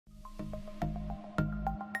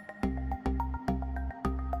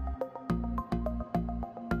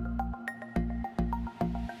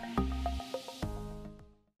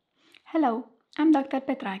Hello, I'm Dr.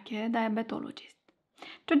 Petrache, diabetologist.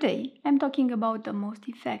 Today I'm talking about the most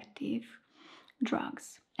effective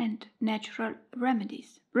drugs and natural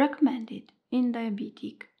remedies recommended in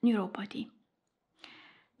diabetic neuropathy.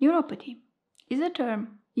 Neuropathy is a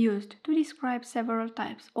term used to describe several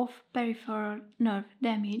types of peripheral nerve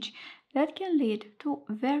damage that can lead to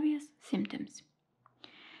various symptoms.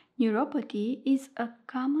 Neuropathy is a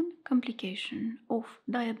common complication of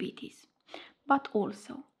diabetes, but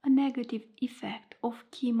also a negative effect of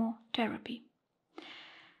chemotherapy.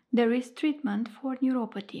 There is treatment for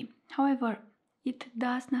neuropathy, however, it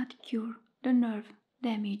does not cure the nerve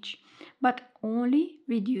damage, but only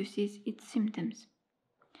reduces its symptoms.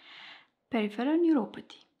 Peripheral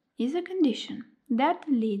neuropathy is a condition that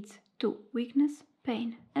leads to weakness,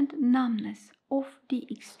 pain, and numbness of the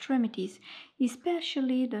extremities,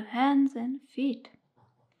 especially the hands and feet.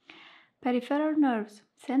 Peripheral nerves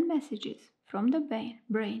send messages from the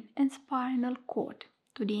brain and spinal cord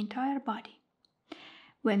to the entire body.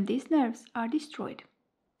 When these nerves are destroyed,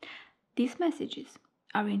 these messages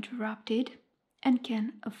are interrupted and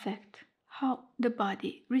can affect how the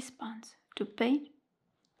body responds to pain,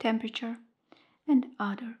 temperature, and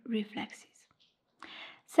other reflexes.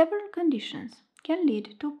 Several conditions can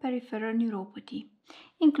lead to peripheral neuropathy,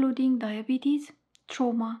 including diabetes,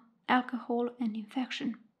 trauma, alcohol, and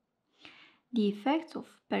infection. The effects of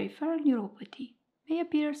peripheral neuropathy may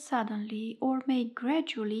appear suddenly or may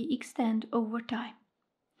gradually extend over time.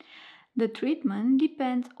 The treatment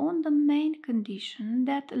depends on the main condition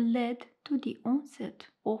that led to the onset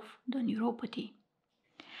of the neuropathy.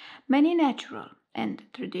 Many natural and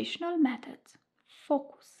traditional methods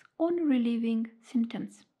focus on relieving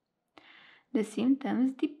symptoms. The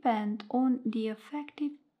symptoms depend on the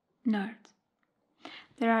affected nerves.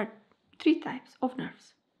 There are three types of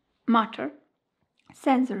nerves: motor,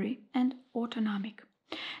 sensory, and autonomic.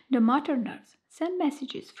 The motor nerves send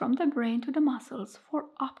messages from the brain to the muscles for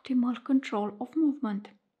optimal control of movement.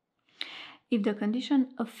 If the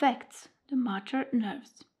condition affects the motor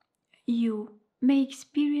nerves, you may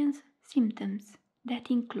experience symptoms that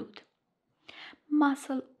include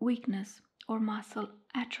muscle weakness or muscle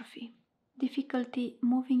atrophy, difficulty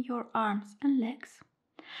moving your arms and legs,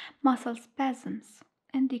 muscle spasms,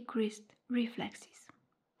 and decreased reflexes.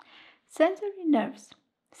 Sensory nerves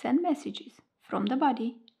send messages from the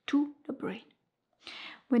body to the brain.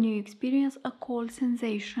 When you experience a cold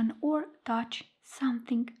sensation or touch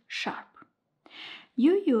something sharp,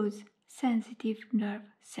 you use sensitive nerve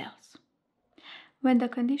cells. When the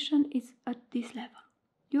condition is at this level,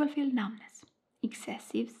 you will feel numbness,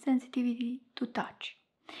 excessive sensitivity to touch,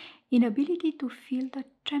 inability to feel the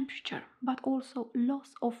temperature, but also loss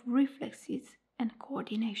of reflexes and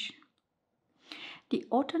coordination. The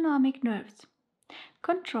autonomic nerves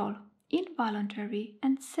control involuntary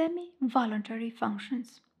and semi-voluntary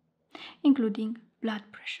functions, including blood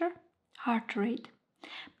pressure, heart rate,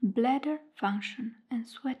 bladder function, and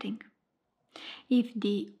sweating. If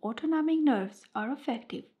the autonomic nerves are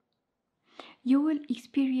affected, you will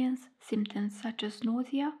experience symptoms such as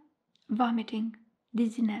nausea, vomiting,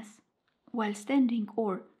 dizziness while standing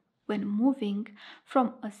or when moving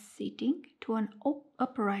from a sitting to an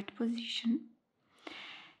upright position,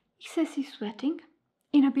 excessive sweating,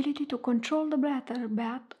 inability to control the bladder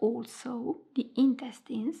but also the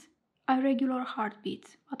intestines, irregular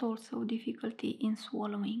heartbeats but also difficulty in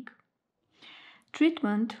swallowing.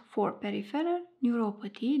 Treatment for peripheral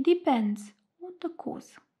neuropathy depends on the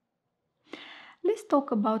cause. Let's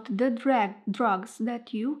talk about the drugs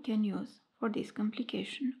that you can use for this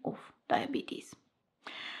complication of diabetes.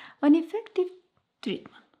 An effective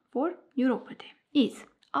treatment for neuropathy is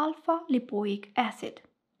alpha-lipoic acid.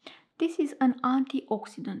 This is an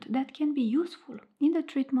antioxidant that can be useful in the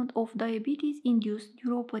treatment of diabetes-induced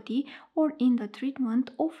neuropathy or in the treatment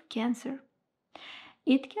of cancer.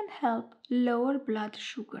 It can help lower blood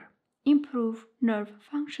sugar, improve nerve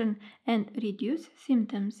function, and reduce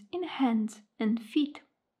symptoms in hands and feet: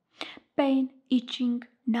 pain, itching,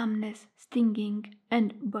 numbness, stinging,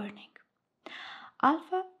 and burning.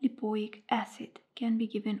 Alpha-lipoic acid can be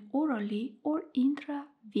given orally or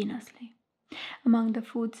intravenously. Among the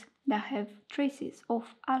foods that have traces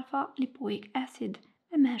of alpha-lipoic acid,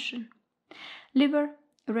 I mention liver,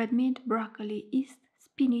 red meat, broccoli, yeast,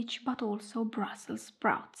 spinach, but also Brussels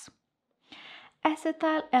sprouts.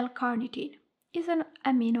 Acetyl L-carnitine is an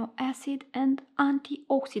amino acid and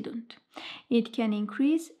antioxidant. It can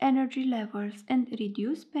increase energy levels and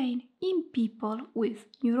reduce pain in people with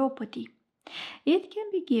neuropathy. It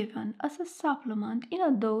can be given as a supplement in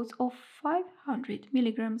a dose of 500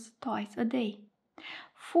 milligrams twice a day.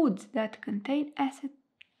 Foods that contain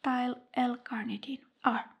acetyl L-carnitine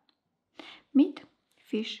are meat,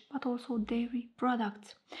 fish, but also dairy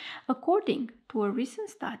products. According to a recent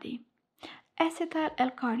study, acetyl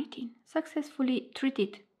L-carnitine successfully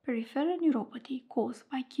treated peripheral neuropathy caused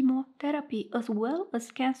by chemotherapy as well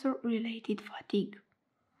as cancer-related fatigue.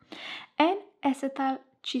 And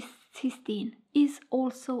acetylcysteine is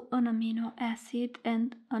also an amino acid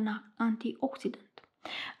and an antioxidant.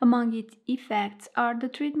 Among its effects are the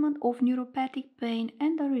treatment of neuropathic pain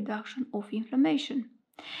and the reduction of inflammation.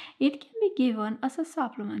 It can be given as a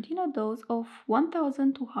supplement in a dose of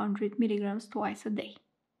 1200 milligrams twice a day.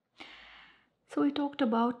 So we talked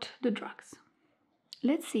about the drugs.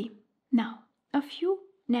 Let's see now a few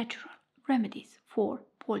natural remedies for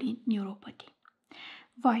polyneuropathy.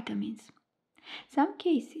 Vitamins. Some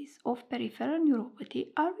cases of peripheral neuropathy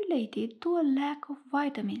are related to a lack of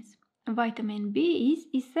vitamins. Vitamin B is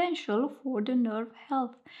essential for the nerve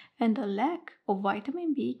health, and a lack of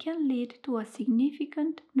vitamin B can lead to a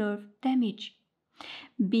significant nerve damage.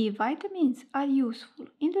 B vitamins are useful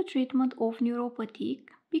in the treatment of neuropathy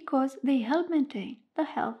because they help maintain the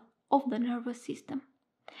health of the nervous system.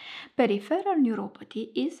 Peripheral neuropathy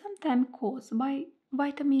is sometimes caused by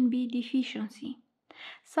vitamin B deficiency.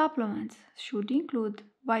 Supplements should include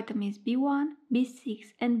vitamins B1,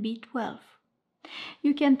 B6, and B12.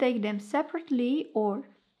 You can take them separately or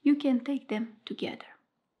you can take them together.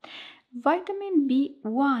 Vitamin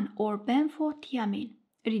B1 or benfotiamine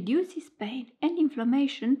reduces pain and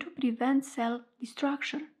inflammation to prevent cell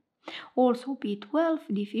destruction. Also,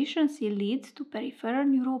 B12 deficiency leads to peripheral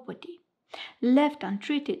neuropathy. Left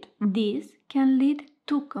untreated, this can lead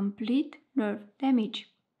to complete nerve damage.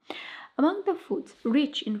 Among the foods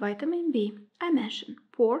rich in vitamin B, I mentioned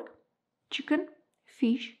pork, chicken,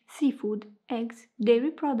 fish, seafood, eggs,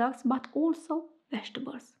 dairy products, but also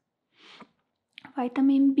vegetables.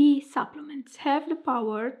 Vitamin B supplements have the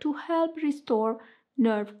power to help restore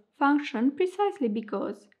nerve function precisely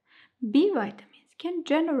because B vitamins can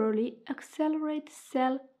generally accelerate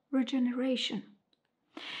cell regeneration.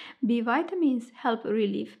 B vitamins help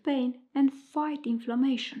relieve pain and fight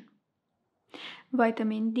inflammation.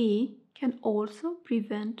 Vitamin D can also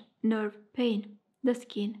prevent nerve pain. The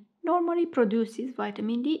skin normally produces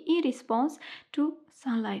vitamin D in response to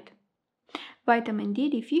sunlight. Vitamin D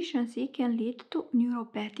deficiency can lead to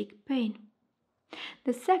neuropathic pain.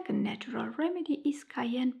 The second natural remedy is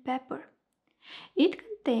cayenne pepper. It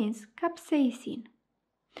contains capsaicin,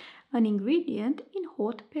 an ingredient in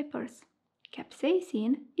hot peppers.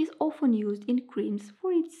 Capsaicin is often used in creams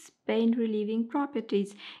for its pain-relieving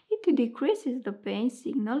properties. It decreases the pain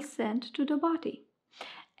signal sent to the body.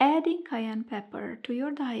 Adding cayenne pepper to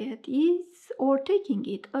your diet or taking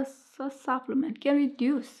it as a supplement can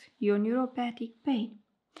reduce your neuropathic pain.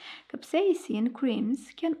 Capsaicin creams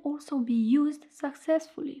can also be used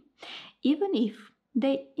successfully, even if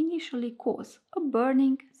they initially cause a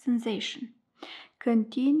burning sensation.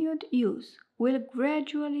 Continued use will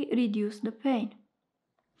gradually reduce the pain.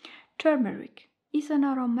 Turmeric is an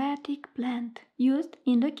aromatic plant used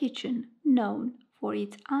in the kitchen known for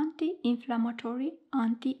its anti-inflammatory,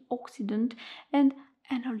 antioxidant, and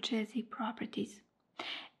analgesic properties.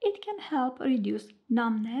 It can help reduce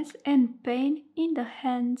numbness and pain in the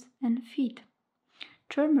hands and feet.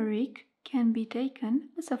 Turmeric can be taken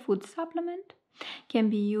as a food supplement,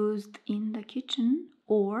 can be used in the kitchen,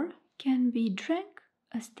 or can be drank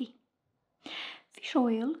as tea. Fish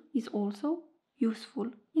oil is also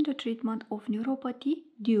useful in the treatment of neuropathy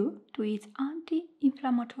due to its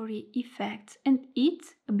anti-inflammatory effects and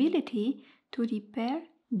its ability to repair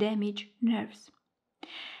damaged nerves.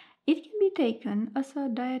 It can be taken as a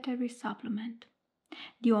dietary supplement.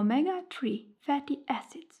 The omega-3 fatty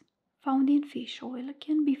acids found in fish oil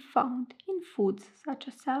can be found in foods such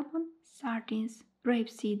as salmon, sardines,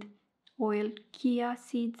 rapeseed oil, chia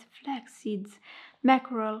seeds, flax seeds,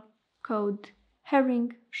 mackerel, cod,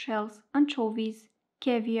 herring, shells, anchovies,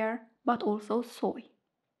 caviar, but also soy.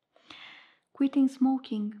 Quitting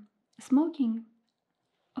smoking. Smoking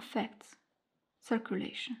affects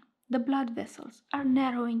circulation. The blood vessels are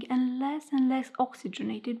narrowing and less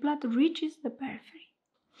oxygenated blood reaches the periphery.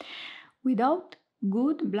 Without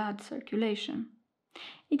good blood circulation,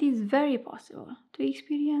 it is very possible to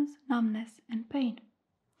experience numbness and pain.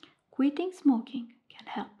 Quitting smoking can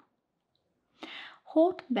help.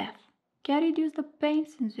 Hot bath can reduce the pain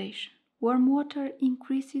sensation. Warm water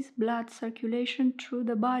increases blood circulation through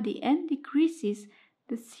the body and decreases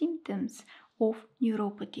the symptoms of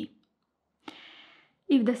neuropathy.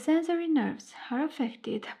 If the sensory nerves are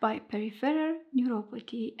affected by peripheral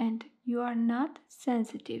neuropathy and you are not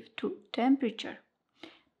sensitive to temperature,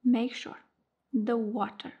 make sure the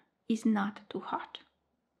water is not too hot.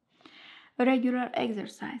 Regular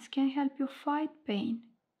exercise can help you fight pain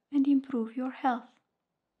and improve your health.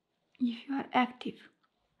 If you are active,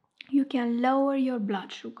 you can lower your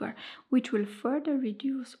blood sugar, which will further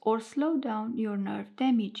reduce or slow down your nerve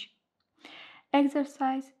damage.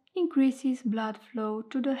 Exercise increases blood flow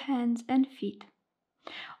to the hands and feet.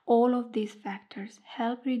 All of these factors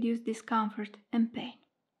help reduce discomfort and pain.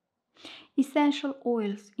 Essential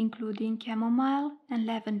oils, including chamomile and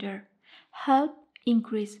lavender, help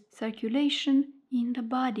increase circulation in the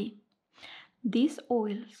body. These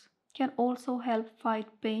oils can also help fight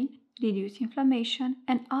pain, reduce inflammation,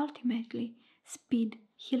 and ultimately speed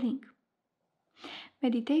healing.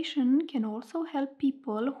 Meditation can also help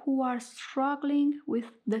people who are struggling with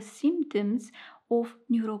the symptoms of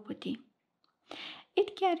neuropathy.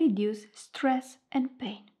 It can reduce stress and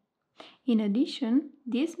pain. In addition,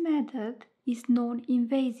 this method is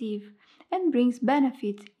non-invasive and brings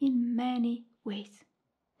benefits in many ways.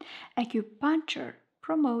 Acupuncture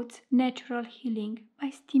promotes natural healing by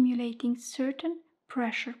stimulating certain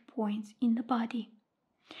pressure points in the body.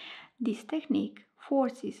 This technique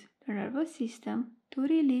forces the nervous system to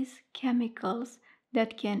release chemicals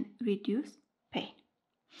that can reduce pain.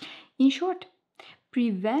 In short,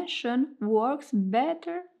 prevention works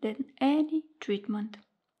better than any treatment.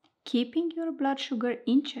 Keeping your blood sugar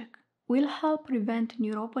in check will help prevent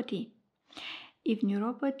neuropathy. If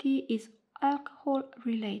neuropathy is alcohol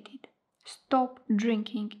related, stop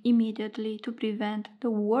drinking immediately to prevent the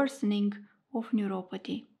worsening of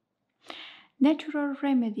neuropathy. Natural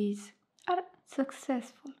remedies are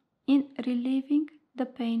successful in relieving the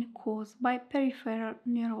pain caused by peripheral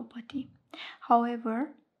neuropathy.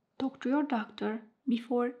 However, talk to your doctor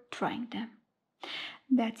before trying them.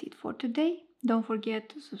 That's it for today. Don't forget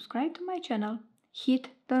to subscribe to my channel, hit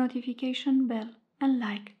the notification bell and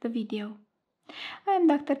like the video. I am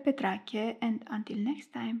Dr. Petrache, and until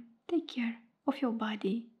next time, take care of your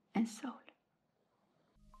body and soul.